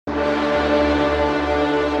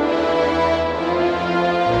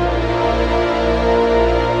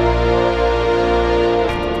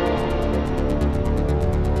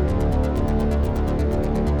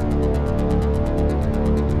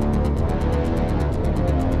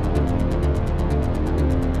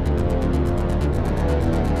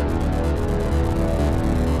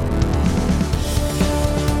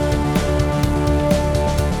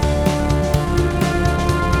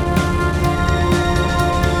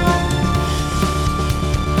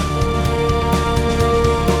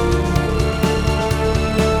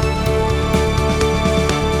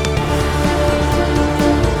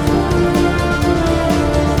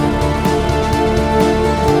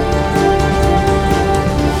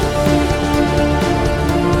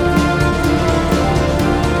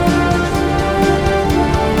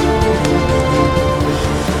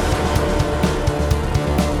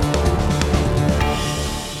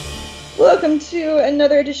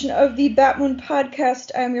another edition of the Batmoon podcast.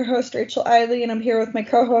 I'm your host, Rachel Eiley, and I'm here with my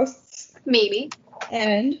co-hosts, Mimi.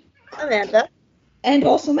 And Amanda. And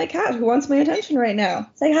also my cat, who wants my attention right now.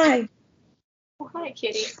 Say hi. Oh, hi,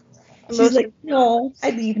 kitty. She's like, no, I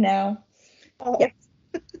leave now. Oh. Yep.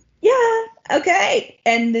 Yeah, okay.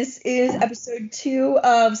 And this is episode 2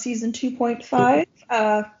 of season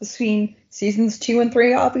 2.5, between seasons 2 and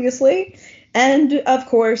 3, obviously. And, of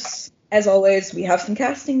course, as always, we have some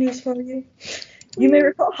casting news for you. You may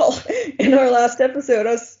recall in our last episode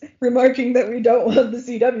us remarking that we don't want the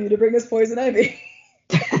CW to bring us Poison Ivy.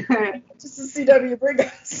 Just the CW bring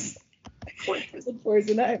us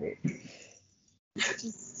Poison Ivy.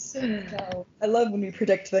 Just, I love when we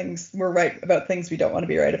predict things we're right about things we don't want to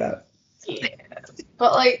be right about. Yeah.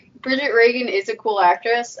 But, like, Bridget Regan is a cool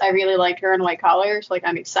actress. I really liked her in White Collar, so, like,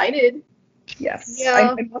 I'm excited. Yes.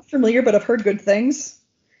 Yeah. I'm not familiar, but I've heard good things.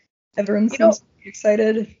 Everyone seems to be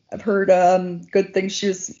excited. I've heard good things. She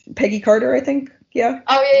was Peggy Carter, I think. Yeah.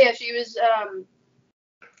 Oh, yeah. She was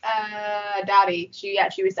Dottie.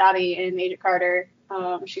 She was Dottie in Agent Carter.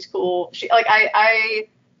 She's cool. I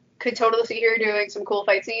could totally see her doing some cool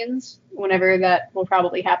fight scenes whenever that will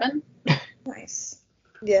probably happen. Nice.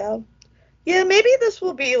 Yeah. Yeah, maybe this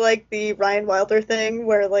will be like the Ryan Wilder thing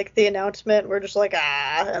where like the announcement we're just like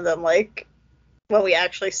and then like when we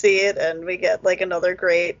actually see it and we get like another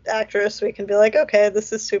great actress, we can be like, okay,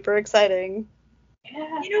 this is super exciting.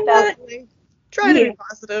 Yeah. You know what? Try to be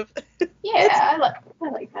positive. Yeah, I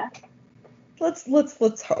like that.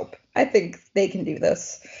 Let's hope. I think they can do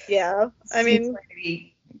this. Yeah. I mean,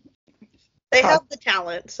 they have the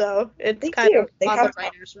talent, so it's kind of on the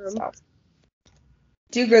writer's room. So.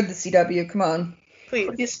 Do good, the CW. Come on.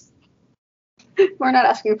 Please. We're not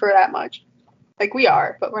asking for that much. Like, we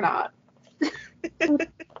are, but we're not.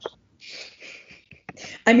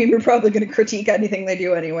 I mean, we're probably going to critique anything they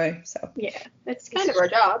do anyway, so. Yeah, it's kind of our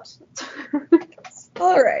jobs.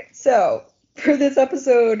 All right, so for this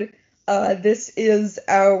episode, this is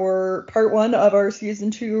our part 1 of our season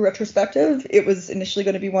 2 retrospective. It was initially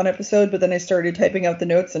going to be 1 episode, but then I started typing out the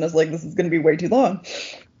notes and I was like, this is going to be way too long.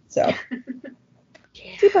 So,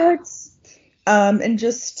 2 parts. And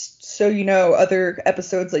just so you know, other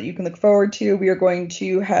episodes that you can look forward to, we are going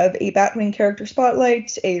to have a Batwing character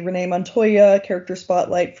spotlight, a Renee Montoya character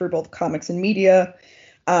spotlight for both comics and media,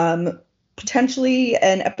 potentially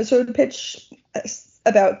an episode pitch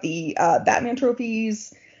about the Batman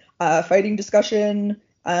trophies, fighting discussion,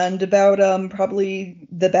 and about probably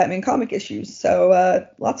the Batman comic issues. So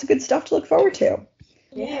lots of good stuff to look forward to.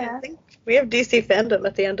 Yeah. I think we have DC Fandom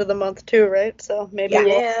at the end of the month too, right? So maybe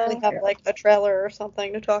we'll have like a trailer or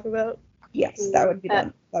something to talk about. Yes, that would be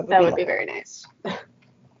fun. That would be very nice.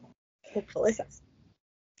 Hopefully.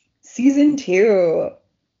 Season 2.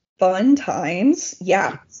 Fun times.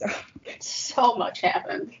 Yeah. So much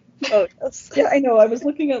happened. Oh, yes. Yeah, I know. I was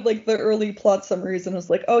looking at like the early plot summaries and I was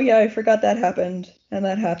like, oh yeah, I forgot that happened. And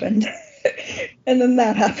that happened. And then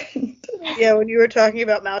that happened. Yeah, when you were talking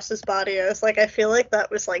about Mouse's body, I was like, I feel like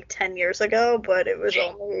that was like 10 years ago, but it was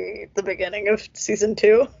only the beginning of season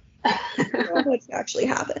 2. So much actually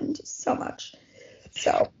happened. So much.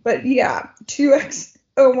 So, but yeah,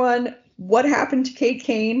 2X01, what happened to Kate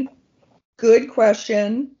Kane? Good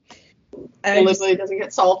question. It literally doesn't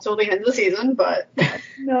get solved till the end of the season, but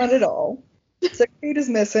not at all. So Kate is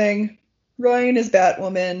missing. Ryan is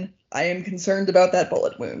Batwoman. I am concerned about that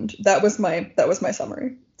bullet wound. That was my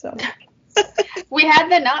summary. So we had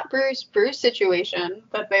the not Bruce situation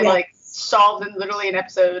that they like solved in literally an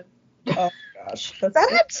episode. Oh my gosh. That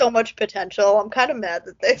had so much potential. I'm kind of mad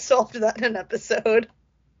that they solved that in an episode.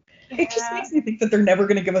 It just makes me think that they're never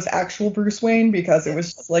going to give us actual Bruce Wayne because it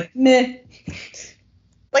was just like, meh.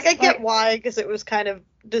 Like, I get why, because it was kind of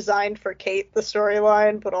designed for Kate, the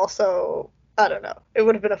storyline, but also, I don't know. It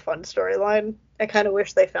would have been a fun storyline. I kind of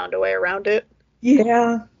wish they found a way around it.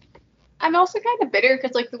 Yeah. I'm also kind of bitter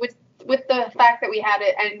because, like, with the fact that we had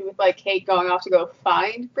it end with, like, Kate going off to go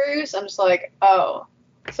find Bruce, I'm just like, oh.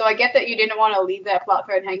 So I get that you didn't want to leave that plot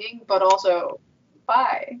thread hanging, but also,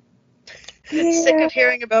 why? Yeah. Sick of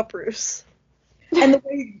hearing about Bruce.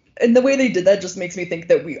 And the way they did that just makes me think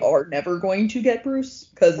that we are never going to get Bruce,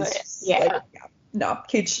 because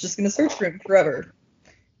Kate's just going to search for him forever.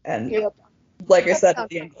 And like I said at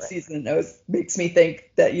the end of the season, it makes me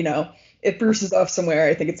think that, you know, if Bruce is off somewhere,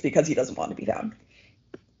 I think it's because he doesn't want to be found.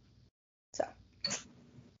 So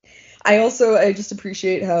I just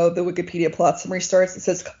appreciate how the Wikipedia plot summary starts. It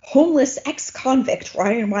says homeless ex-convict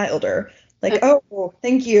Ryan Wilder. Like, oh,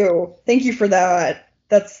 thank you for that.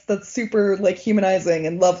 That's super, like, humanizing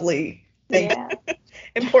and lovely. Thank you.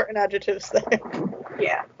 Important adjectives there.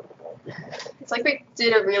 Yeah. It's like they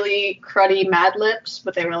did a really cruddy Mad Libs,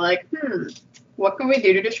 but they were like, what can we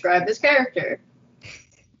do to describe this character?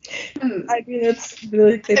 I mean, it's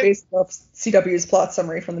like they based off CW's plot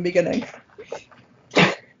summary from the beginning.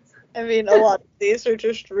 I mean, a lot of these are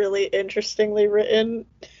just really interestingly written.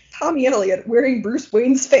 Tommy Elliott wearing Bruce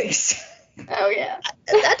Wayne's face. Oh, yeah.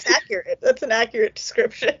 That's accurate. That's an accurate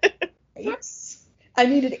description. I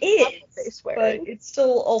mean, it is, but it's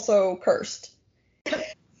still also cursed.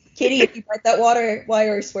 Kitty, if you bite that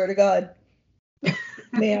wire, I swear to God.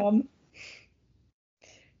 Ma'am.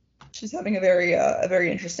 She's having a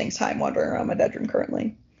very interesting time wandering around my bedroom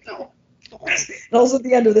currently. Oh. And also at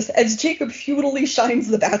the end of this, as Jacob futilely shines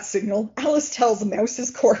the bat signal, Alice tells Mouse's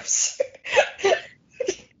corpse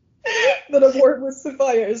that a wordless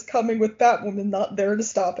Sophia is coming with Batwoman not there to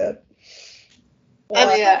stop it. And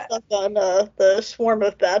yeah, stuck on the swarm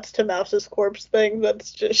of bats to Mouse's corpse thing.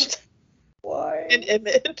 That's just an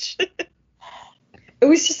image. It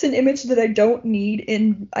was just an image that I don't need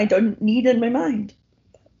in my mind.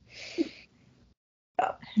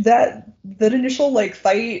 That initial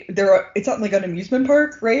fight it's on an amusement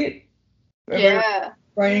park, right? Yeah.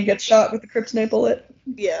 Ryan gets shot with the kryptonite bullet.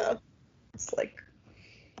 Yeah. It's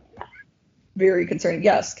very concerning.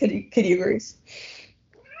 Yes, Kitty agrees.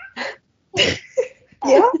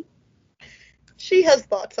 Yeah. She has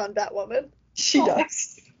thoughts on Batwoman. She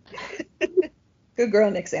does. Good girl,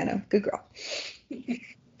 Nick Zano. Good girl.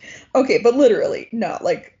 Okay, but literally, no,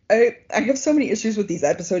 I have so many issues with these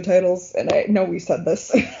episode titles, and I know we said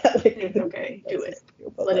this. It's okay, do it.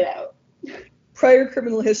 Let it out. Prior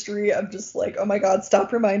criminal history, I'm just oh my God,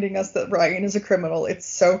 stop reminding us that Ryan is a criminal. It's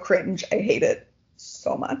so cringe. I hate it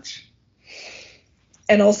so much.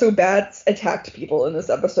 And also, bats attacked people in this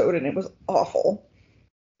episode, and it was awful.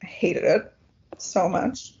 I hated it so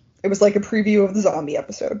much. It was like a preview of the zombie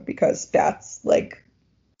episode, because bats,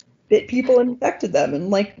 bit people and infected them.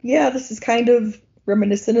 And, yeah, this is kind of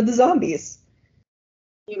reminiscent of the zombies.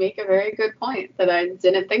 You make a very good point that I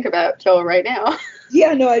didn't think about till right now.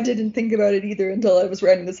 Yeah, no, I didn't think about it either until I was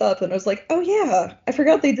writing this up, and I was like, oh yeah, I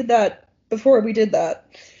forgot they did that before we did that.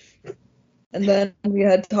 And then we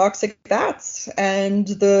had toxic bats, and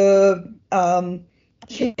the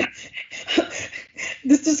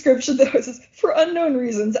this description that was for unknown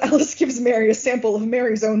reasons, Alice gives Mary a sample of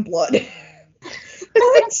Mary's own blood.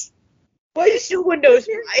 What? Why does no one knows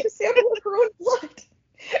Mary get a sample of her own blood?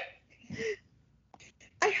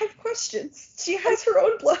 I have questions. She has her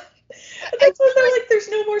own blood. That's when they're there's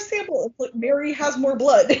no more sample. It's Mary has more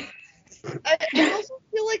blood. I also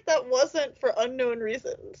feel like that wasn't for unknown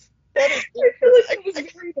reasons. I feel like it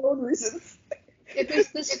was very known reasons. It was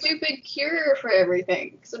the stupid cure for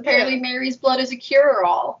everything. Because apparently Mary's blood is a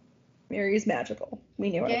cure-all. Mary is magical.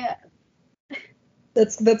 We knew it. Yeah.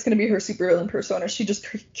 That's going to be her supervillain persona. She just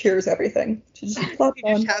cures everything. She just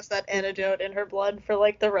has that antidote in her blood for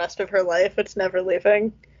the rest of her life. It's never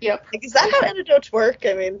leaving. Yep. Is that how antidotes work?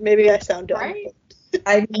 I mean, maybe I sound dumb. Right?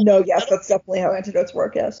 I know, yes, that's definitely how antidotes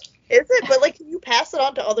work, yes. Is it? But can you pass it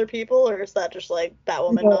on to other people, or is that just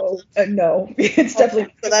Batwoman nonsense? No, it's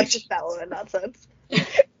definitely. So that's just Batwoman nonsense.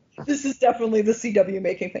 This is definitely the CW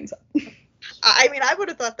making things up. I mean, I would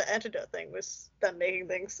have thought the antidote thing was them making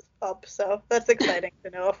things up, so that's exciting to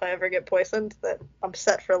know if I ever get poisoned, that I'm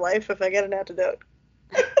set for life if I get an antidote.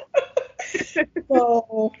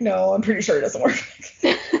 No, I'm pretty sure it doesn't work.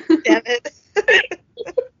 Damn it.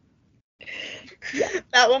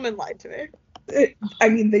 That woman lied to me. I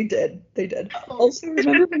mean, they did. Also,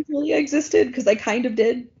 remember when Julia existed? Because I kind of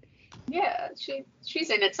did. Yeah, she's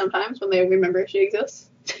in it sometimes when they remember she exists.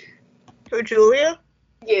 Who, Julia?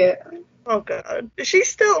 Yeah. Oh God. Is she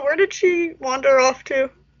still? Where did she wander off to?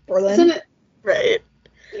 Berlin. Isn't it? Right.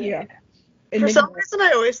 Yeah. For some reason,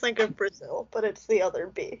 I always think of Brazil, but it's the other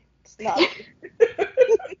B. It's not.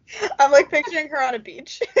 I'm picturing her on a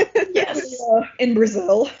beach. Yes. In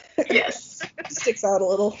Brazil. Yes. Sticks out a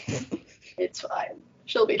little. It's fine.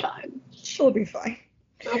 She'll be fine. She'll be fine.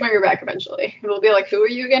 They'll bring her back eventually. It'll be who are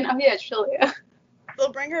you again? Oh yeah, Julia.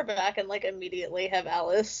 They'll bring her back and immediately have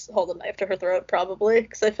Alice hold a knife to her throat, probably,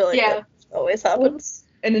 because I feel that always happens.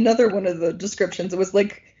 And another one of the descriptions, it was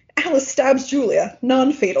Alice stabs Julia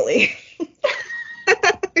non-fatally.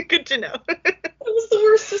 Good to know. That was the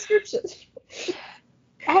worst description.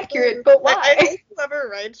 Accurate, but why? I hope whoever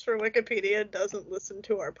writes for Wikipedia doesn't listen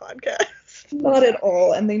to our podcast. Not at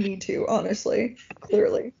all, and they need to, honestly,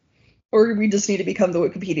 clearly. Or we just need to become the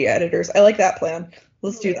Wikipedia editors. I like that plan.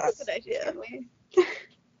 Let's do that. That's a good idea.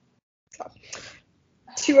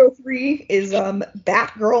 203 is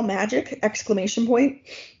Batgirl magic, exclamation point.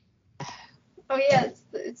 Oh yes,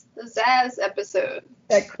 it's the Zaz episode.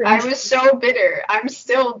 That I cringe. was so bitter. I'm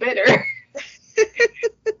still bitter.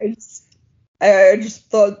 I just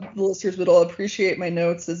thought the listeners would all appreciate my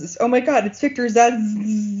notes as this. Oh my god, it's Victor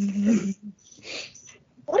Zaz.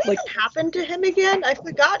 What Like- even happened to him again? I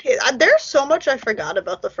forgot there's so much I forgot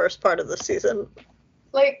about the first part of the season.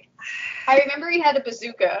 Like, I remember he had a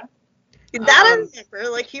bazooka. That I remember.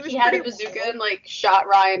 Like he was He had a pretty bazooka wild. and like shot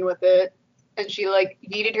Ryan with it, and she like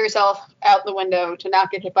yeeted herself out the window to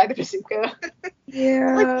not get hit by the bazooka.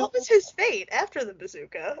 Yeah. Like what was his fate after the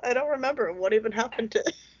bazooka? I don't remember what even happened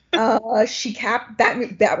to.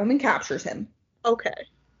 Batwoman captures him. Okay.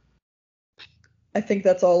 I think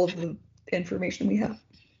that's all of the information we have.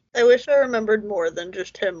 I wish I remembered more than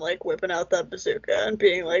just him like whipping out that bazooka and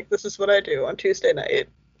being like, "This is what I do on Tuesday night."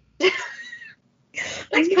 That's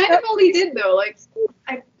kind of all he did though. Like,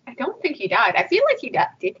 I don't think he died. I feel like he died.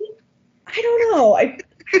 Did he? I don't know.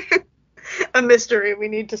 A mystery we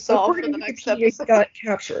need to solve for According the to next Wikipedia, episode. he got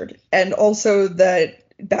captured, and also that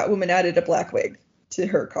Batwoman added a black wig to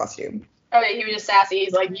her costume. Oh yeah, he was just sassy.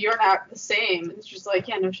 He's like, "You're not the same." And it's just like,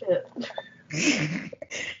 yeah, no shit.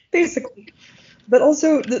 Basically. But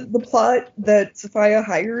also the plot that Sophia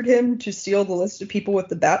hired him to steal the list of people with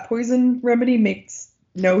the bat poison remedy makes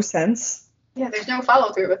no sense. Yeah, there's no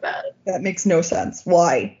follow through with that. That makes no sense.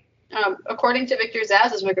 Why? According to Victor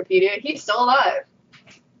Zaz's Wikipedia, he's still alive.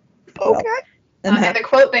 Okay. And And the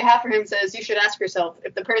quote they have for him says, "You should ask yourself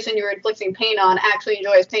if the person you're inflicting pain on actually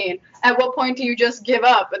enjoys pain. At what point do you just give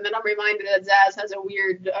up?" And then I'm reminded that Zaz has a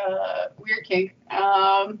weird kink.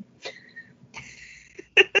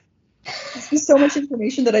 this is so much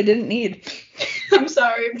information that I didn't need. I'm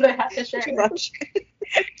sorry, but I have to share Too it. much.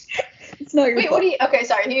 It's not your Wait, fault. what do you? Okay,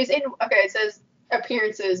 sorry. He was in. Okay, it says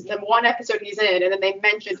appearances. The one episode he's in, and then they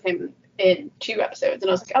mentioned him in 2 episodes, and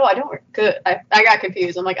I was like, oh, I don't. Good. I got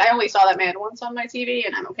confused. I'm like, I only saw that man once on my TV,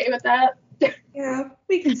 and I'm okay with that. Yeah,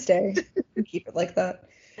 we can stay. We can keep it like that.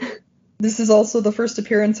 This is also the first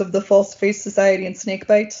appearance of the False Face Society and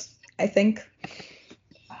Snakebite, I think.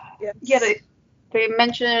 Yeah, they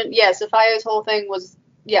mentioned. Yeah, Sophia's whole thing was.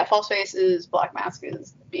 Yeah, false face is Black Mask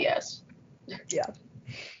is BS.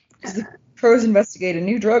 The pros investigate a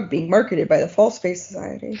new drug being marketed by the False Face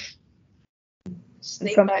Society. And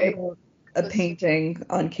something Snakebite. about a painting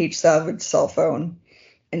on Kate Savage's cell phone,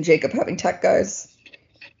 and Jacob having tech guys,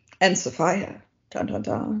 and Sophia. Dun dun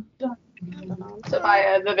dun.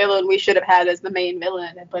 Sophia, the villain we should have had as the main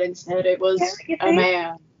villain, but instead it was Yeah, you a think?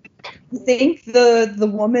 man. You think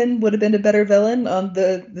the woman would have been a better villain on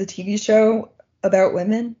the TV show about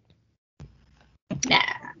women? Nah.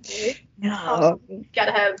 No.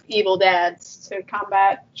 Gotta have evil dads to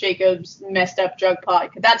combat Jacob's messed up drug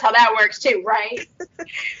plot. 'Cause that's how that works too, right?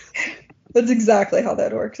 That's exactly how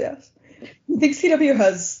that works, yes. You think CW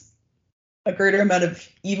has a greater amount of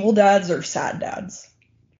evil dads or sad dads?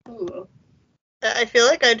 Ooh. I feel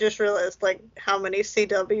like I just realized like how many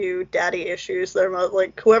CW daddy issues there must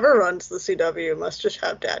like whoever runs the CW must just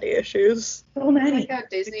have daddy issues. So I many. like how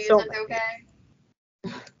Disney So isn't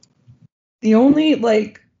okay. The only,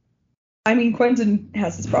 Quentin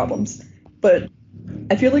has his problems, but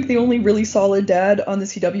I feel like the only really solid dad on the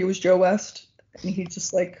CW was Joe West. And he's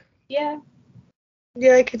just like, Yeah.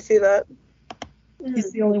 Yeah, I could see that.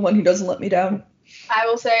 he's the only one who doesn't let me down. I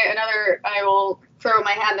will say I will throw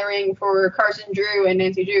my hat in the ring for Carson Drew and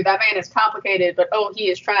Nancy Drew. That man is complicated, but oh, he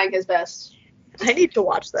is trying his best. I need to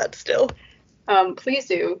watch that still. Please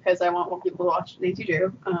do, because I want more people to watch Nancy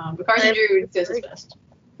Drew. But Carson Drew does his best.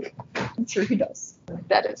 I'm sure he does.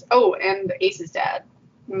 That is. Oh, and Ace's dad.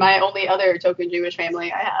 My only other token Jewish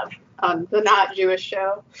family I have on the not Jewish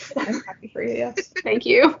show. I'm happy for you, yes. Thank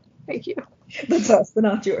you. Thank you. That's us, the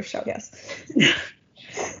not Jewish show, yes.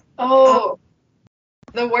 Oh,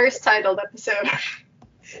 the worst titled episode.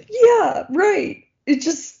 Yeah, right. It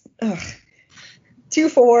just, ugh.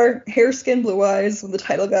 2-4, hair, skin, blue eyes, when the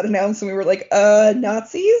title got announced, and we were like,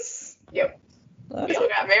 Nazis? Yep. Okay. We all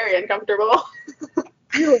got very uncomfortable.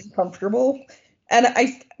 You're uncomfortable. And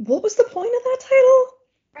what was the point of that title?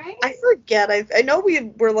 Right? I forget. I know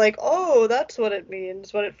we were like, oh, that's what it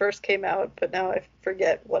means when it first came out, but now I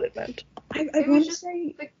forget what it meant. I It want was to just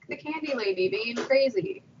say the candy lady being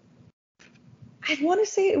crazy.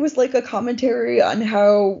 it was like a commentary on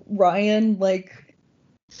how Ryan,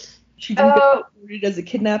 she didn't get reported as a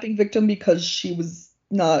kidnapping victim because she was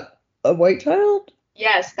not a white child.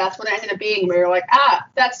 Yes, that's what it ended up being. We were like,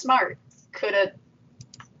 that's smart. Could have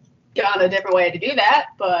gone a different way to do that,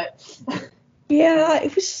 but Yeah,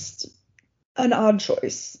 it was just an odd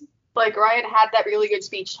choice. like Ryan had that really good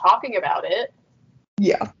speech talking about it,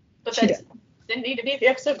 Yeah. but She that didn't need to be the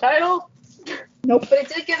episode title. Nope. But it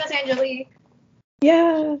did give us Angelique.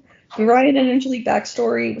 Yeah. The Ryan and Angelique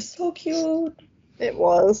backstory was so cute. It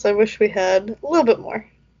was. I wish we had a little bit more.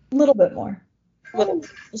 A little bit more. Little.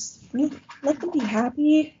 Just let them be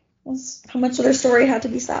happy. Was how much of their story had to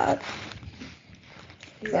be sad.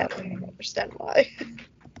 Yeah, I don't understand why.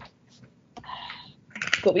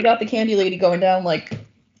 But we got the Candy Lady going down like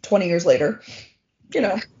 20 years later. You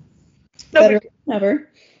know, No better big than ever.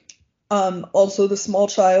 Also the small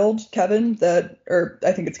child, Kevin, or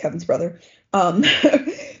I think it's Kevin's brother.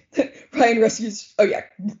 Ryan rescues,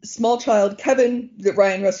 small child, Kevin, that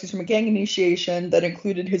Ryan rescues from a gang initiation that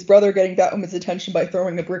included his brother getting Batwoman's attention by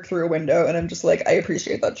throwing a brick through a window, and I'm just like, I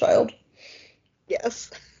appreciate that child.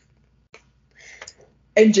 Yes.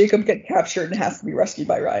 And Jacob gets captured and has to be rescued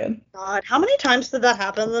by Ryan. God, how many times did that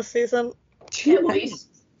happen this season? At least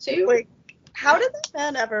 2. Like, how did this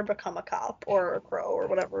man ever become a cop or a crow or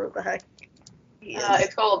whatever the heck he is?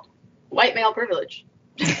 It's called white male privilege.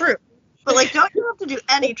 True. But, like, don't you have to do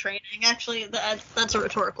any training? Actually, that's a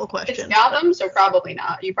rhetorical It's question. Gotham, so probably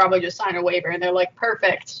not. You probably just sign a waiver and they're like,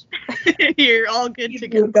 perfect. You're all good to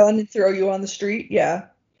Give go. you a gun and throw you on the street? Yeah.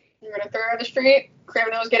 You're going to throw her on the street.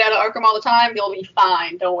 Criminals get out of Arkham all the time. You'll be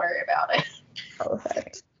fine. Don't worry about it.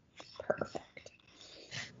 Perfect.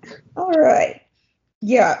 All right.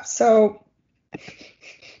 Yeah, so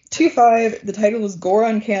 2-5, the title is Gore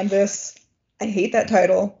on Canvas. I hate that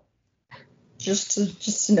title. Just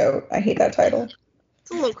to note, I hate that title.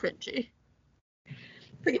 It's a little cringy.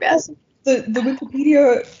 Pretty bad. The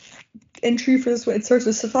Wikipedia entry for this one, it starts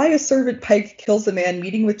with Sophia's servant Pike kills a man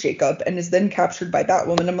meeting with Jacob and is then captured by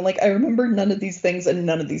Batwoman. I'm like, I remember none of these things and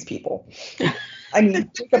none of these people. I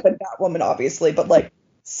mean, Jacob and Batwoman, obviously, but like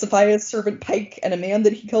Sophia's servant Pike and a man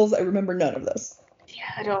that he kills, I remember none of this.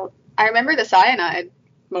 Yeah, I remember the cyanide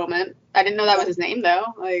moment. I didn't know that was his name, though.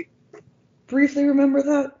 Like, Briefly remember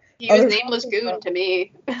that. he was nameless goon to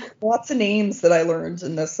me. Lots of names that I learned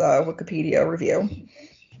in this Wikipedia review.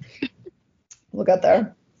 We'll get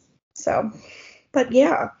there. So, but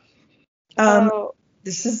yeah.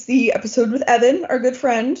 This is the episode with Evan, our good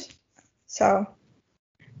friend. So,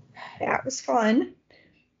 yeah, it was fun.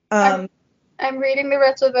 I'm reading the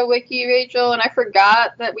rest of the wiki, Rachel, and I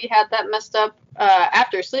forgot that we had that messed up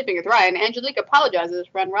after sleeping with Ryan. Angelique apologizes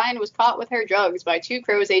when Ryan was caught with her drugs by 2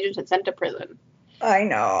 Crows agents and sent to prison. I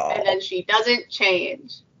know. And then she doesn't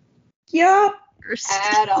change. Yeah.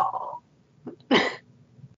 At all.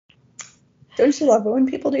 Don't you love it when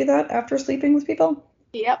people do that after sleeping with people?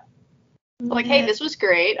 Yep. Like, hey, this was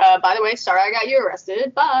great. By the way, sorry I got you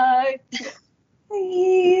arrested. Bye.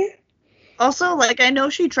 Bye. Also, like, I know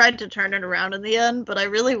she tried to turn it around in the end, but I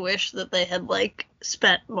really wish that they had, like,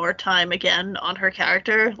 spent more time again on her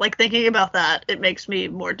character. Like, thinking about that, it makes me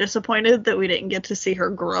more disappointed that we didn't get to see her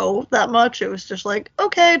grow that much. It was just like,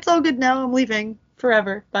 okay, it's all good now. I'm leaving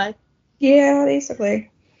forever. Bye. Yeah, basically.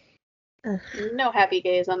 No happy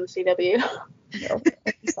gays on the CW. No,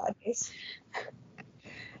 sad days.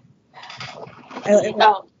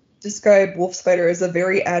 I describe Wolfspider as a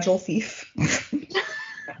very agile thief.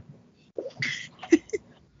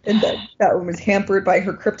 And then that one was hampered by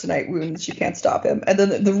her kryptonite wounds. She can't stop him. And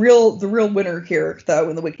then the real winner here, though,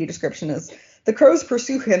 in the wiki description is the Crows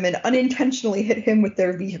pursue him and unintentionally hit him with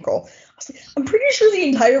their vehicle. I'm pretty sure the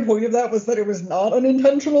entire point of that was that it was not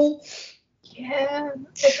unintentional. Yeah.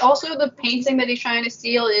 It's also the painting that he's trying to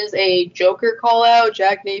steal is a Joker call out,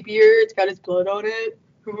 Jack Napier. It's got his blood on it.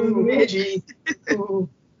 Ooh, edgy. Ooh.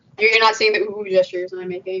 You're not seeing the ooh gestures I'm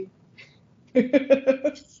making.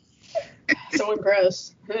 So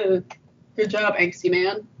impressed. Good job, angsty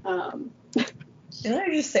man. Can I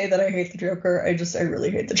just say that I hate the Joker? I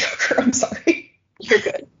really hate the Joker. I'm sorry. You're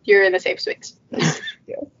good. You're in a safe space.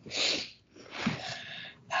 Yeah.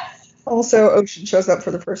 Also, Ocean shows up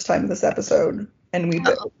for the first time in this episode, and we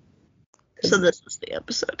bill. So this is the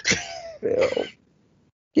episode. Bill.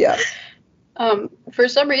 Yeah. For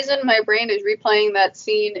some reason, my brain is replaying that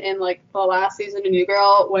scene in like the last season of New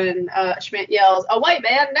Girl when Schmidt yells, "A white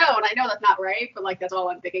man, no!" And I know that's not right, but like that's all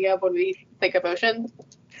I'm thinking of when we think of Ocean.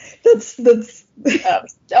 That's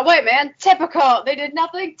A white man, typical. They did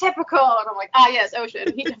nothing, typical. And I'm like, yes,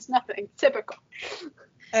 Ocean. He does nothing, typical.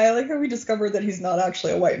 I like how we discovered that he's not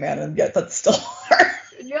actually a white man, and yet that's still hard.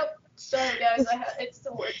 Yep. Sorry, guys. It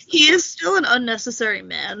still works. He is still an unnecessary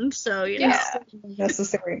man, so, you know. Yeah,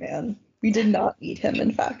 unnecessary man. We did not need him,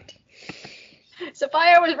 in fact.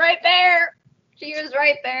 Sophia was right there. She was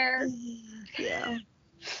right there. Yeah.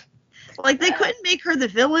 Like, they couldn't make her the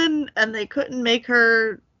villain, and they couldn't make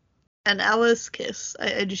her and Alice kiss.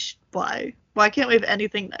 I just, why? Why can't we have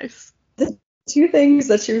anything nice? The 2 things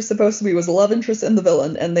that she was supposed to be was a love interest and the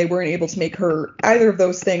villain, and they weren't able to make her either of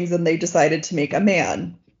those things, and they decided to make a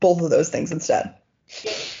man both of those things instead.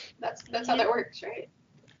 Yeah, that's how that works, right?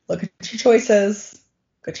 Look at your choices.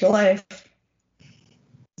 Look at your life.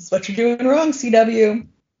 This is what you're doing wrong, CW.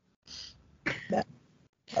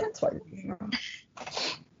 That's why you're doing wrong.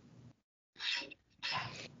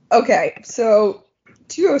 Okay, so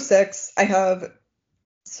 206, I have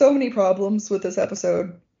so many problems with this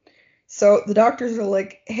episode. So the doctors are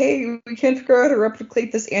like, hey, we can't figure out how to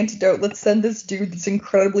replicate this antidote. Let's send this dude that's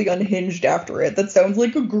incredibly unhinged after it. That sounds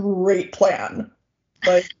like a great plan.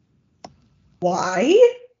 But why?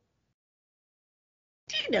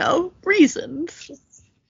 You know, reasons.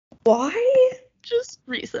 Why? Just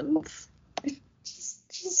reasons.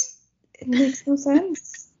 Just it makes no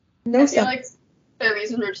sense. No I feel sense. like the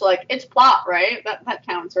reasons were just like, it's plot, right? That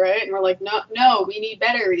counts, right? And we're like, no, we need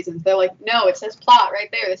better reasons. They're like, no, it says plot right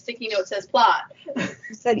there. The sticky note says plot.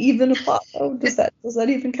 Is that even a plot? Oh, does that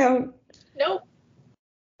even count? Nope.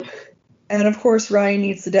 And of course, Ryan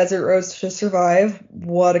needs the desert rose to survive.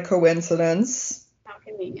 What a coincidence. How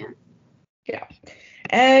convenient. Yeah.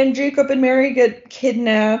 And Jacob and Mary get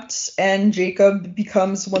kidnapped, and Jacob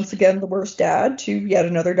becomes once again the worst dad to yet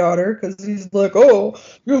another daughter because he's like, oh,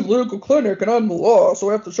 you're the legal clinic and I'm the law, so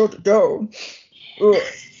I have to shut it down.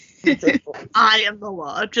 I am the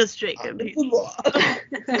law, just Jacob. The law.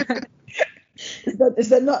 Is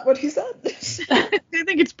that not what he said? I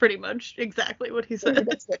think it's pretty much exactly what he said.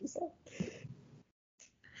 That's what he said.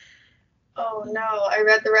 Oh no, I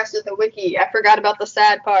read the rest of the wiki. I forgot about the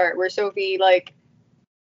sad part where Sophie, like,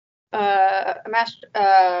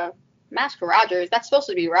 Master Rogers, that's supposed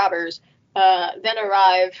to be robbers, then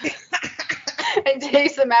arrive and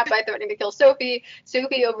takes the map by threatening to kill Sophie.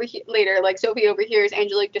 Sophie overhears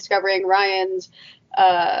Angelique discovering Ryan's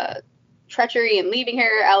treachery and leaving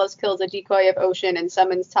her. Alice kills a decoy of Ocean and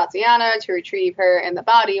summons Tatiana to retrieve her and the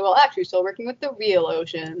body while actually still working with the real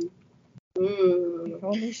Ocean. If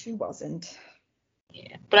only she wasn't.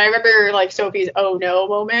 Yeah. But I remember, like, Sophie's oh no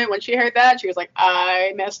moment when she heard that. She was like,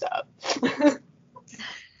 I messed up.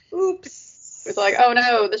 Oops. It's like, oh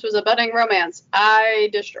no, this was a budding romance. I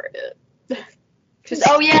destroyed it. Just,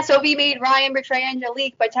 oh yeah, Sophie made Ryan betray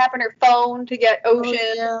Angelique by tapping her phone to get Ocean.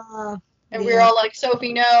 Oh, yeah. And we were all like,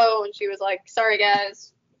 Sophie, no. And she was like, sorry,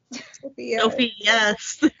 guys. Sophie,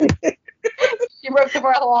 yes. She broke the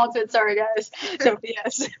fourth wall and said, sorry, guys. Sophie,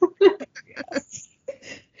 yes. Yes.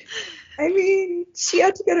 I mean, she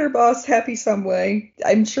had to get her boss happy some way.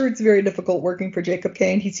 I'm sure it's very difficult working for Jacob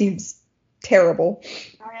Kane. He seems terrible.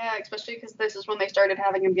 Oh yeah, especially because this is when they started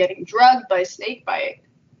having him getting drugged by snakebite.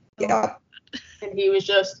 Yeah. And he was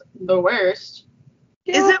just the worst.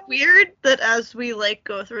 Is it weird that as we, like,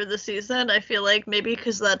 go through the season, I feel like maybe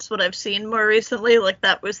because that's what I've seen more recently, like,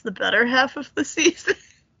 that was the better half of the season?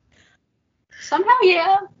 Somehow,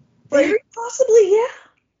 yeah. Very possibly, yeah.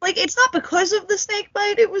 Like, it's not because of the snake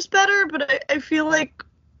bite it was better, but I feel like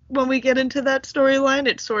when we get into that storyline,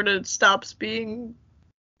 it sort of stops being,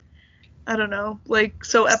 I don't know, like,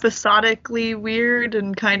 so episodically weird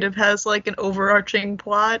and kind of has, like, an overarching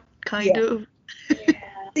plot, kind of. Yeah.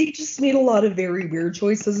 They just made a lot of very weird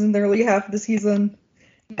choices in the early half of the season.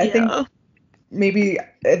 I think maybe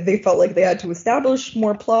they felt like they had to establish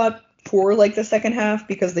more plot for, like, the second half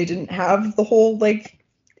because they didn't have the whole, like,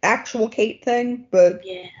 actual Kate thing, but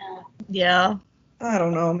Yeah. I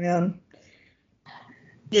don't know, man.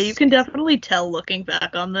 Yeah, you can definitely tell looking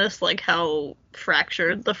back on this, like, how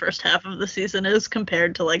fractured the first half of the season is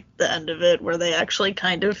compared to, like, the end of it, where they actually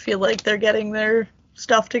kind of feel like they're getting their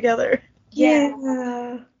stuff together.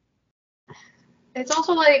 Yeah. It's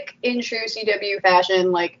also, like, in true CW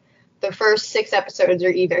fashion, like, the first 6 episodes are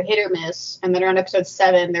either hit or miss, and then around episode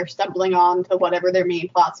 7, they're stumbling on to whatever their main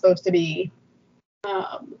plot's supposed to be.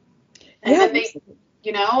 And then they,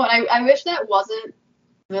 you know, and I wish that wasn't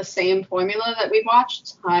the same formula that we've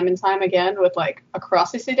watched time and time again with, like,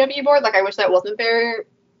 across the CW board. Like, I wish that wasn't their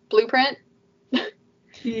blueprint.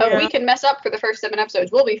 Oh, we can mess up for the first 7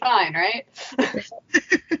 episodes. We'll be fine, right?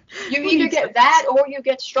 You either get that or you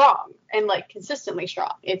get strong and, like, consistently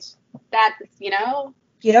strong. It's that, you know?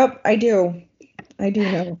 Yep, I do. I do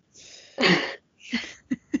know.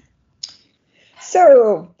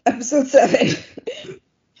 So, episode 7.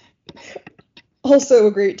 Also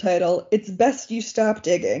a great title. It's Best You Stop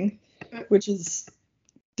Digging, which is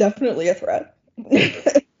definitely a threat.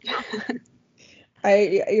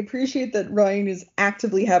 I appreciate that Ryan is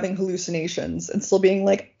actively having hallucinations and still being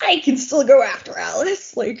like, I can still go after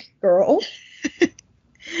Alice. Like, girl.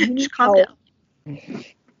 Just calm down.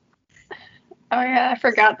 Oh yeah, I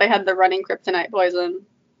forgot they had the running kryptonite poison,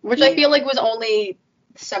 which I feel like was only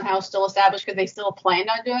somehow still established because they still planned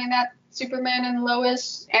on doing that Superman and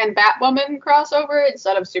Lois and Batwoman crossover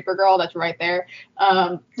instead of Supergirl that's right there.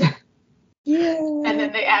 Yeah. And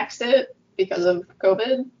then they axed it because of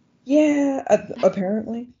COVID. Yeah,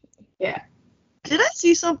 apparently. Yeah. Did I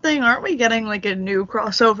see something? Aren't we getting like a new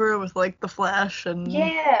crossover with like the Flash and?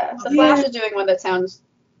 Yeah. The Yeah. Flash is doing one that sounds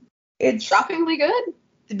It's shockingly good.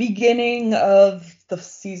 the beginning of the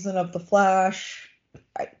season of The Flash.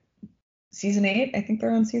 Season 8? I think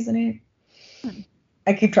they're on season 8.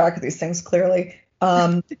 I keep track of these things clearly.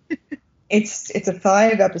 It's a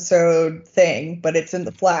 5-episode thing, but it's in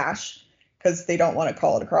The Flash because they don't want to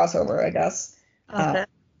call it a crossover, I guess. Okay.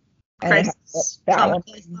 And it has Crisis Batwoman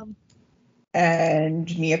traumatized them.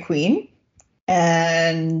 and Mia Queen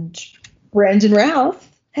and Brandon Routh.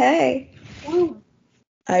 Hey. Ooh.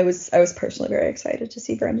 I was personally very excited to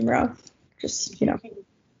see Brandon Routh. Just,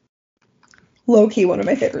 low key one of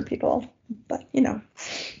my favorite people. But,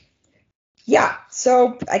 Yeah,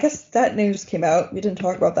 so I guess that news came out. We didn't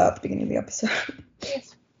talk about that at the beginning of the episode.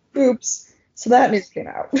 Yes. Oops. So that news came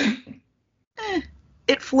out.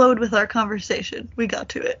 It flowed with our conversation. We got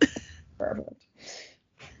to it. Perfect.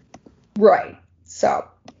 Right. So,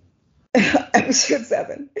 episode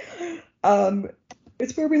 7.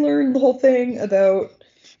 It's where we learn the whole thing about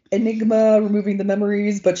Enigma removing the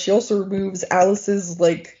memories, but she also removes Alice's,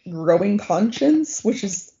 growing conscience, which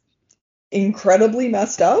is incredibly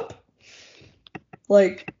messed up.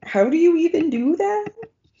 How do you even do that?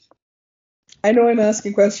 I know I'm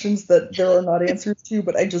asking questions that there are not answers to,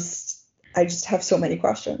 but I just have so many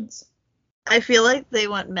questions. I feel like they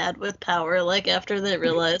went mad with power, after they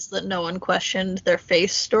realized that no one questioned their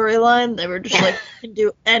face storyline, they were just like, we can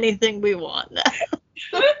do anything we want now.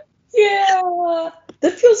 Yeah.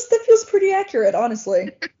 That feels pretty accurate,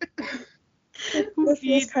 honestly. That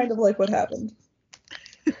feels kind of like what happened.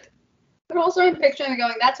 But also I'm picturing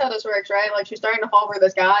going, that's how this works, right? She's starting to fall for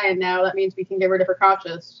this guy, and now that means we can get rid of her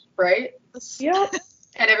conscience, right? Yep.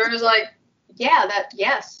 And everyone was like, yeah,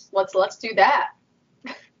 yes, let's do that.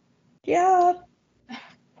 Yeah.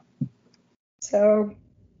 So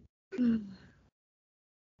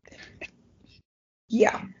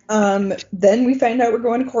yeah. Then we find out we're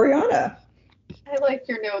going to Coriana. I like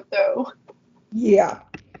your note though. Yeah.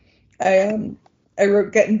 I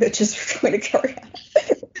wrote getting bitches for going to Coriana.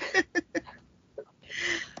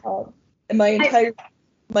 And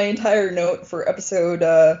my entire note for episode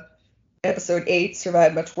 8,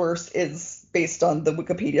 Survive Much Worse, is based on the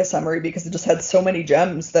Wikipedia summary because it just had so many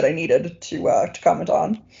gems that I needed to comment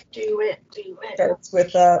on. Do it. Starts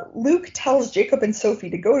with Luke tells Jacob and Sophie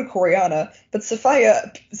to go to Coriana, but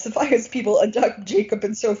Sophia's people abduct Jacob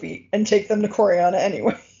and Sophie and take them to Coriana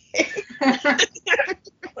anyway.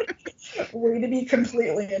 Way to be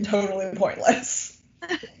completely and totally pointless.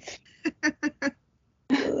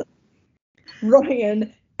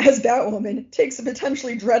 Ryan, as Batwoman, takes a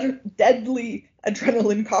potentially deadly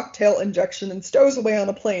adrenaline cocktail injection and stows away on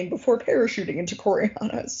a plane before parachuting into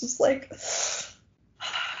Coriana. It's just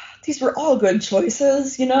these were all good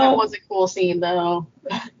choices, That was a cool scene, though.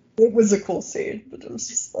 It was a cool scene, but it was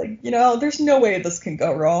just there's no way this can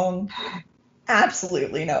go wrong.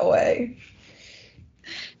 Absolutely no way.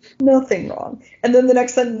 Nothing wrong. And then the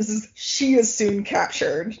next sentence is, she is soon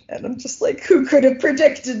captured. And I'm just who could have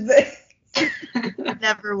predicted this?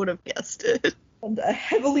 Never would have guessed it. And a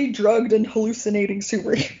heavily drugged and hallucinating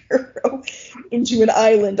superhero into an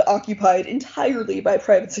island occupied entirely by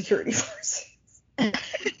private security forces.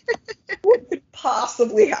 What could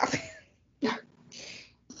possibly happen?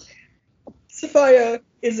 Sophia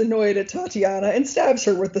is annoyed at Tatiana and stabs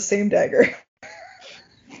her with the same dagger.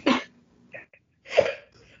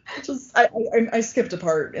 I skipped a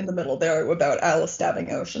part in the middle there about Alice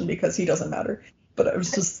stabbing Ocean because he doesn't matter. But I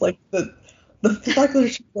was just the fact that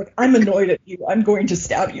she's I'm annoyed at you, I'm going to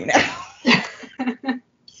stab you now.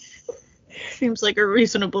 Seems like a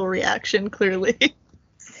reasonable reaction, clearly.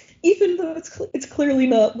 Even though it's clearly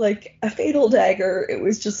not a fatal dagger, it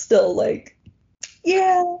was just still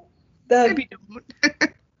yeah, Maybe don't.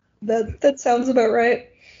 that sounds about right.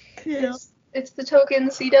 Yeah. It's the token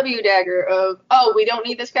CW dagger of, we don't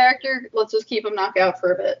need this character, let's just keep him knocked out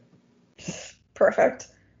for a bit. Perfect.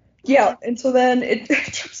 Yeah, and so then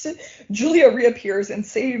Julia reappears and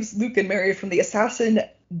saves Luke and Mary from the assassin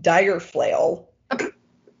Direflail.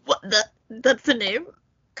 What? That's the name?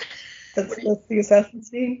 That's the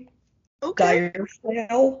assassin's name? Okay.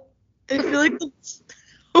 Direflail? I feel like that's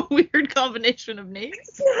a weird combination of names.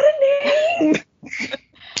 It's not a name!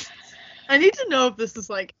 I need to know if this is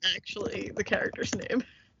actually the character's name,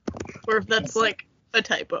 or if that's a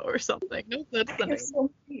typo or something. Nope, that's the I name. have so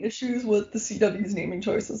many issues with the CW's naming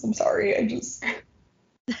choices. I'm sorry. I just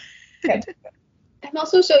can't do it. I'm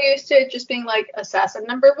also so used to it just being assassin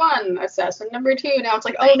number 1, assassin number 2. Now it's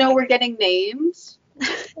oh no, we're getting names.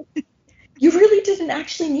 You really didn't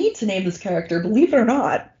actually need to name this character, believe it or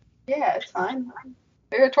not. Yeah, it's fine.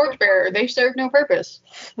 They're a torchbearer. They serve no purpose.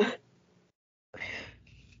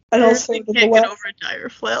 And also, You can't get over Dire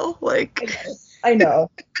Flail. Like, I know.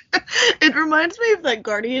 It reminds me of that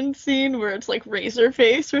Guardian scene where it's like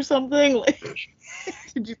Razorface or something. Like,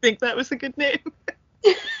 did you think that was a good name?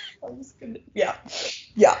 Yeah.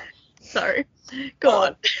 Sorry. Go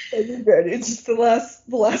on. You're good. It's just the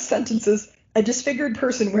last sentence is, a disfigured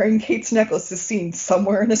person wearing Kate's necklace is seen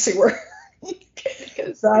somewhere in a sewer.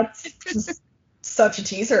 Because That's just such a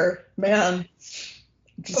teaser, man.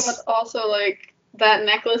 but also, like, that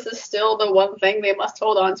necklace is still the one thing they must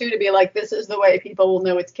hold on to be like, this is the way people will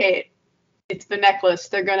know it's Kate. It's the necklace.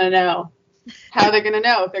 They're gonna know. How they're gonna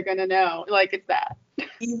know if they're gonna know. Like, it's that.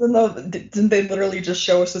 Even though, didn't they literally just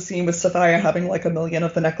show us a scene with Sophia having like 1 million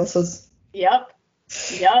of the necklaces? Yep.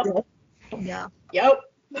 Yeah.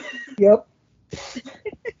 Yep.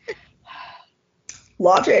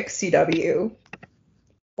 Logic, CW.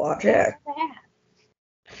 Logic.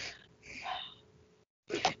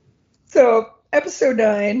 So, episode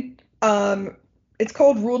 9, it's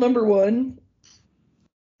called Rule Number 1,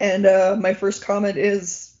 and my first comment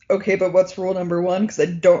is, okay, but what's rule number 1? Because I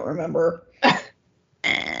don't remember.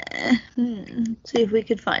 See if we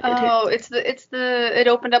could find it. Oh, it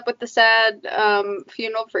opened up with the sad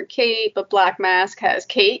funeral for Kate, but Black Mask has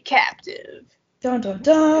Kate captive. Dun dun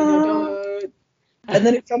dun. And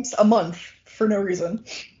then it jumps a month for no reason.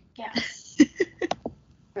 Yeah.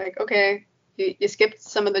 Like, okay, you skipped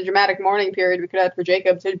some of the dramatic mourning period we could have for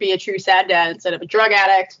Jacob to be a true sad dad instead of a drug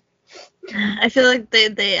addict. I feel like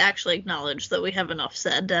they actually acknowledge that we have enough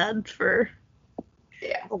sad dad for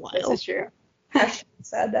a while. This is true.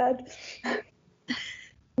 Sad dad.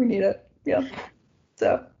 We need it. Yeah.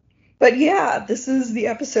 So, but yeah, this is the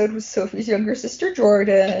episode with Sophie's younger sister,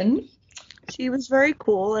 Jordan. She was very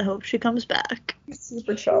cool. I hope she comes back.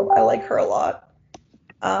 Super chill. I like her a lot.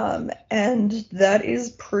 And that is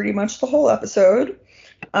pretty much the whole episode.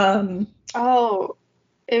 Oh,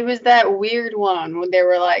 it was that weird one when they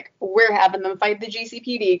were like, we're having them fight the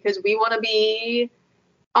GCPD because we want to be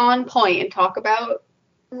on point and talk about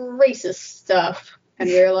racist stuff. And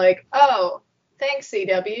we were like, oh, thanks,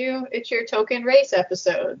 CW. It's your token race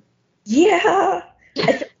episode. Yeah.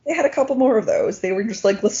 I think they had a couple more of those. They were just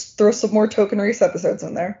like, let's throw some more token race episodes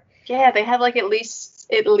in there. Yeah, they have like at least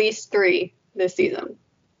 3 this season.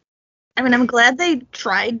 I mean, I'm glad they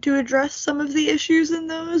tried to address some of the issues in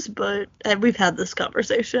those, but we've had this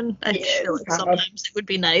conversation. I feel like sometimes it would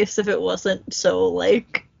be nice if it wasn't so,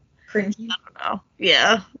 like, cringy. I don't know.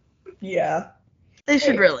 Yeah. Yeah. They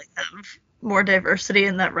should really have more diversity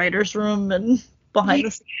in that writer's room and behind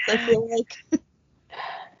the scenes, I feel like.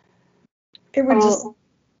 It would just,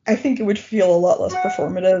 I think it would feel a lot less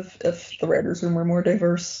performative if the writers' room were more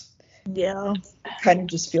diverse. Yeah. Kind of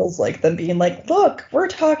just feels like them being like, look, we're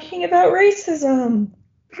talking about racism.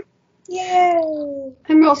 Yay.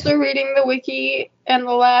 I'm also reading the wiki, and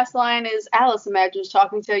the last line is Alice imagines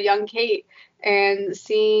talking to a young Kate and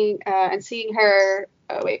seeing her.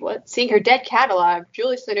 Seeing her dead catalog.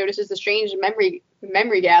 Julia notices the strange memory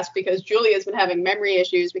gasp because Julia's been having memory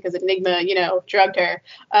issues because Enigma, drugged her.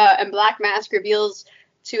 And Black Mask reveals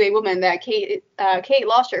to a woman that Kate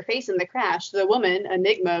lost her face in the crash. The woman,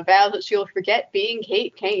 Enigma, vows that she'll forget being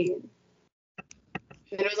Kate Kane.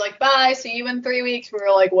 And it was like, bye, see you in 3 weeks. We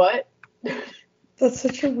were like, what? That's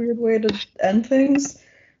such a weird way to end things.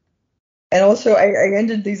 And also, I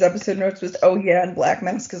ended these episode notes with, oh yeah, and Black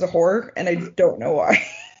Mask is a whore, and I don't know why.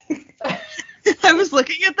 I was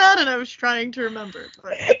looking at that, and I was trying to remember,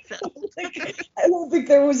 but I don't think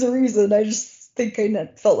there was a reason. I just think I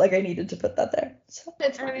felt like I needed to put that there. So,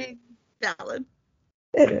 it's funny. Valid.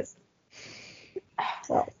 It is.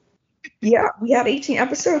 So, yeah, we had 18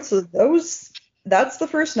 episodes, so that's the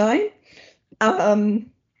first 9.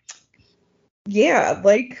 Yeah,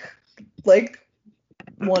 like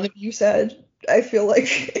one of you said, I feel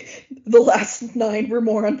like the last 9 were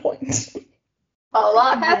more on point. A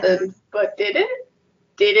lot happened, but did it?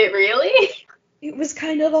 Did it really? It was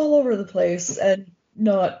kind of all over the place and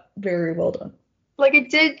not very well done. Like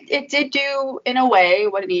it did do in a way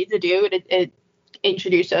what it needed to do. It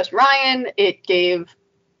introduced us Ryan. It gave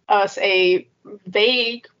us a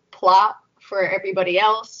vague plot for everybody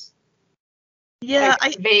else. Yeah,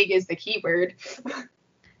 vague is the key word.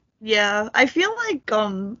 Yeah, I feel like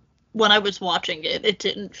when I was watching it, it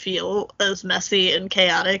didn't feel as messy and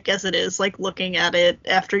chaotic as it is like looking at it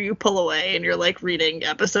after you pull away and you're like reading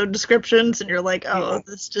episode descriptions and you're like, oh, yeah.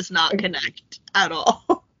 This does not connect at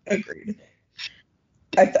all. Agreed.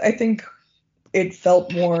 I think it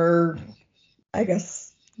felt more, I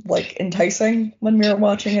guess, like enticing when we were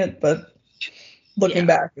watching it, but looking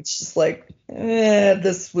back, it's just like,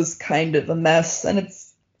 this was kind of a mess, and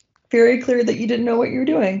it's very clear that you didn't know what you were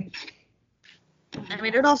doing. I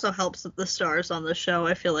mean, it also helps that the stars on the show,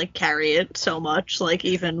 I feel like, carry it so much. Like,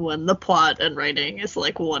 even when the plot and writing is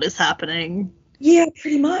like, what is happening? Yeah,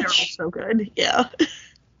 pretty They're all much. so good. Yeah.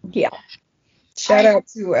 Yeah. Shout out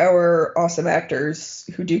to our awesome actors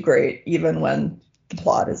who do great, even when the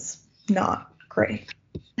plot is not great.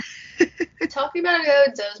 Talking about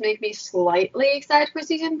it does make me slightly excited for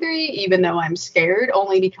season 3, even though I'm scared,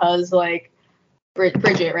 only because, like,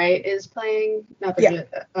 Bridget, right, is playing, not Bridget,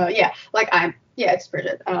 it's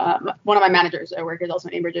Bridget. One of my managers at work is also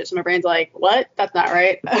named Bridget, so my brain's like, what? That's not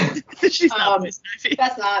right. She's not Poison Ivy.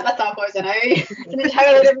 That's not Poison Ivy. It's an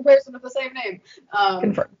entirely different person with the same name.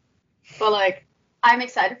 Confirmed. But, like, I'm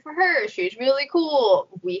excited for her. She's really cool.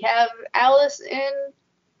 We have Alice in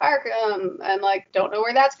Arkham, and, like, don't know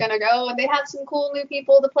where that's gonna go. And they have some cool new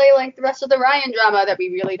people to play, like, the rest of the Ryan drama that we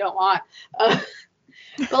really don't want.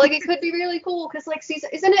 But, like, it could be really cool, because, like,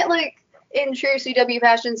 isn't it, like, in true CW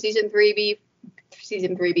fashion, season 3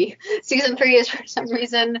 is for some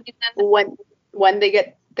reason when they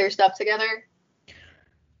get their stuff together.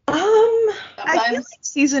 I feel like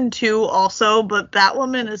season 2 also, but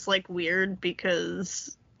Batwoman is, like, weird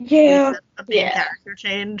because Yeah. a big character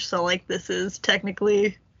change, so, like, this is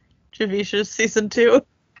technically Javisha's season 2.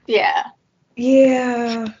 Yeah.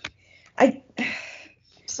 Yeah.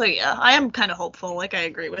 So yeah, I am kind of hopeful. Like, I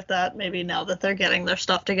agree with that. Maybe now that they're getting their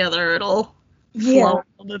stuff together, it'll flow a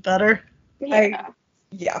little bit better.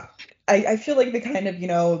 I feel like they kind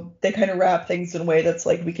of wrap things in a way that's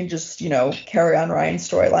like, we can just, carry on Ryan's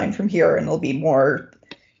storyline from here, and it'll be more,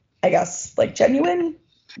 I guess, like, genuine,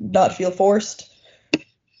 not feel forced.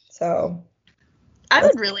 So I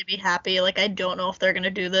would really be happy. Like, I don't know if they're gonna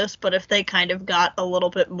do this, but if they kind of got a little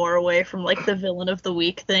bit more away from, like, the villain of the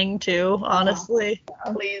week thing too, honestly.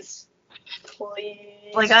 Please.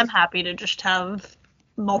 Like, I'm happy to just have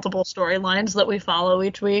multiple storylines that we follow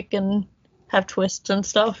each week and have twists and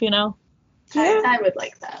stuff, Yeah. I would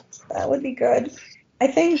like that. That would be good. I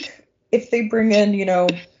think if they bring in,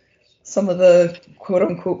 some of the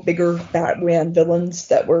quote-unquote bigger Batman villains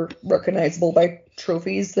that were recognizable by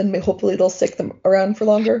trophies, then hopefully they'll stick them around for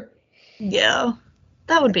longer. Yeah,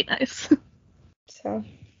 that would be nice. So,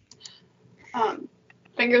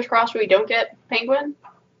 fingers crossed we don't get Penguin.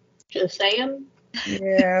 Just saying.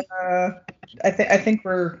 Yeah, I think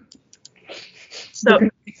we're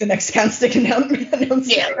gonna make the next casting announcement.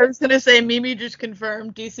 Yeah, I was gonna say Mimi just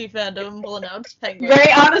confirmed DC fandom will announce Penguin.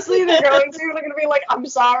 Right, honestly, they're going to. They're gonna be like, I'm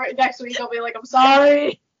sorry. Next week they'll be like, I'm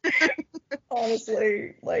sorry.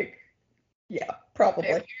 Honestly, like, yeah, probably.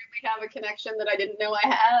 If we have a connection that I didn't know I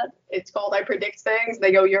had, it's called I Predict Things.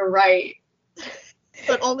 They go, you're right.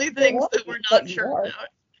 But only things that we're not sure about.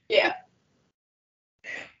 Yeah.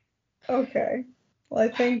 Okay. Well, I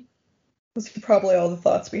think those are probably all the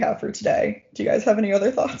thoughts we have for today. Do you guys have any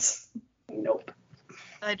other thoughts? Nope.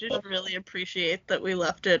 I just really appreciate that we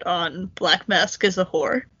left it on Black Mask is a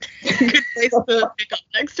whore. Good place to pick up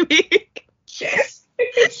next week. Yes.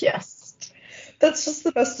 Yes. That's just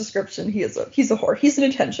the best description. He's a whore. He's an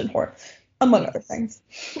attention whore, among other things.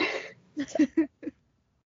 So.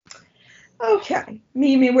 Okay.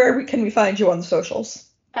 Mimi, where can we find you on the socials?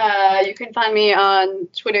 You can find me on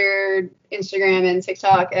Twitter, Instagram, and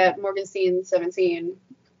TikTok at Morganstein17.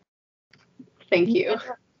 Thank you.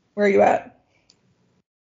 Where are you at?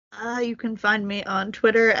 You can find me on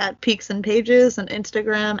Twitter at Peaks and Pages and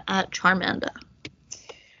Instagram at Charmanda.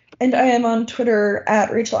 And I am on Twitter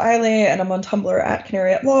at Rachel Eiley, and I'm on Tumblr at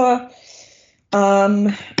Canary at Law.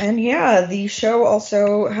 And yeah, the show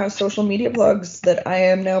also has social media plugs that I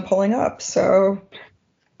am now pulling up, so.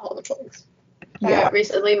 All the plugs. Yeah.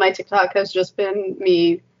 Recently, my TikTok has just been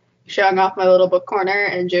me showing off my little book corner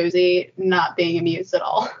and Josie not being amused at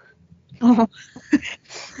all. Oh.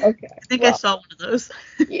 Okay. I think I saw one of those.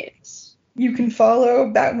 Yes. You can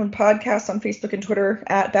follow Batwoman Podcast on Facebook and Twitter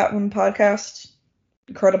at Batwoman Podcast.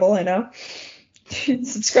 Incredible, I know.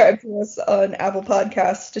 Subscribe to us on Apple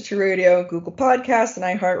Podcasts, Stitcher Radio, Google Podcasts,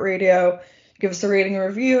 and iHeartRadio. Give us a rating and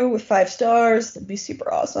review with 5 stars. That'd be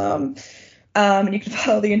super awesome. And you can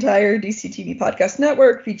follow the entire DCTV podcast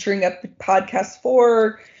network, featuring podcasts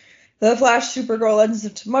for The Flash, Supergirl, Legends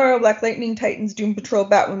of Tomorrow, Black Lightning, Titans, Doom Patrol,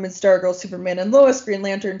 Batwoman, Stargirl, Superman and Lois, Green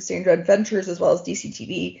Lantern, Sandra Adventures, as well as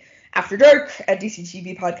DCTV After Dark at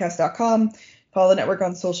DCTVpodcast.com. Follow the network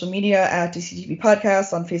on social media at DCTV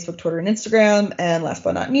Podcast on Facebook, Twitter, and Instagram. And last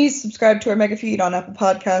but not least, subscribe to our mega feed on Apple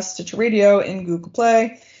Podcasts, Stitcher Radio, and Google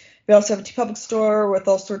Play. We also have a TeePublic store with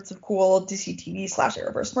all sorts of cool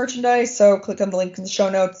DCTV/Arrowverse merchandise. So click on the link in the show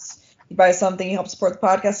notes. You buy something, you help support the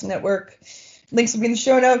podcasting network. Links will be in the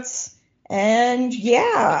show notes. And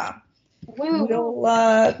yeah, Woo.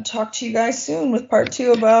 we'll talk to you guys soon with part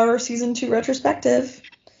 2 of our season 2 retrospective.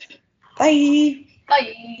 Bye.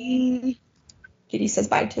 Bye. Kitty says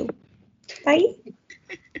bye too. Bye.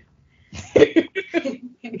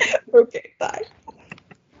 Okay, bye.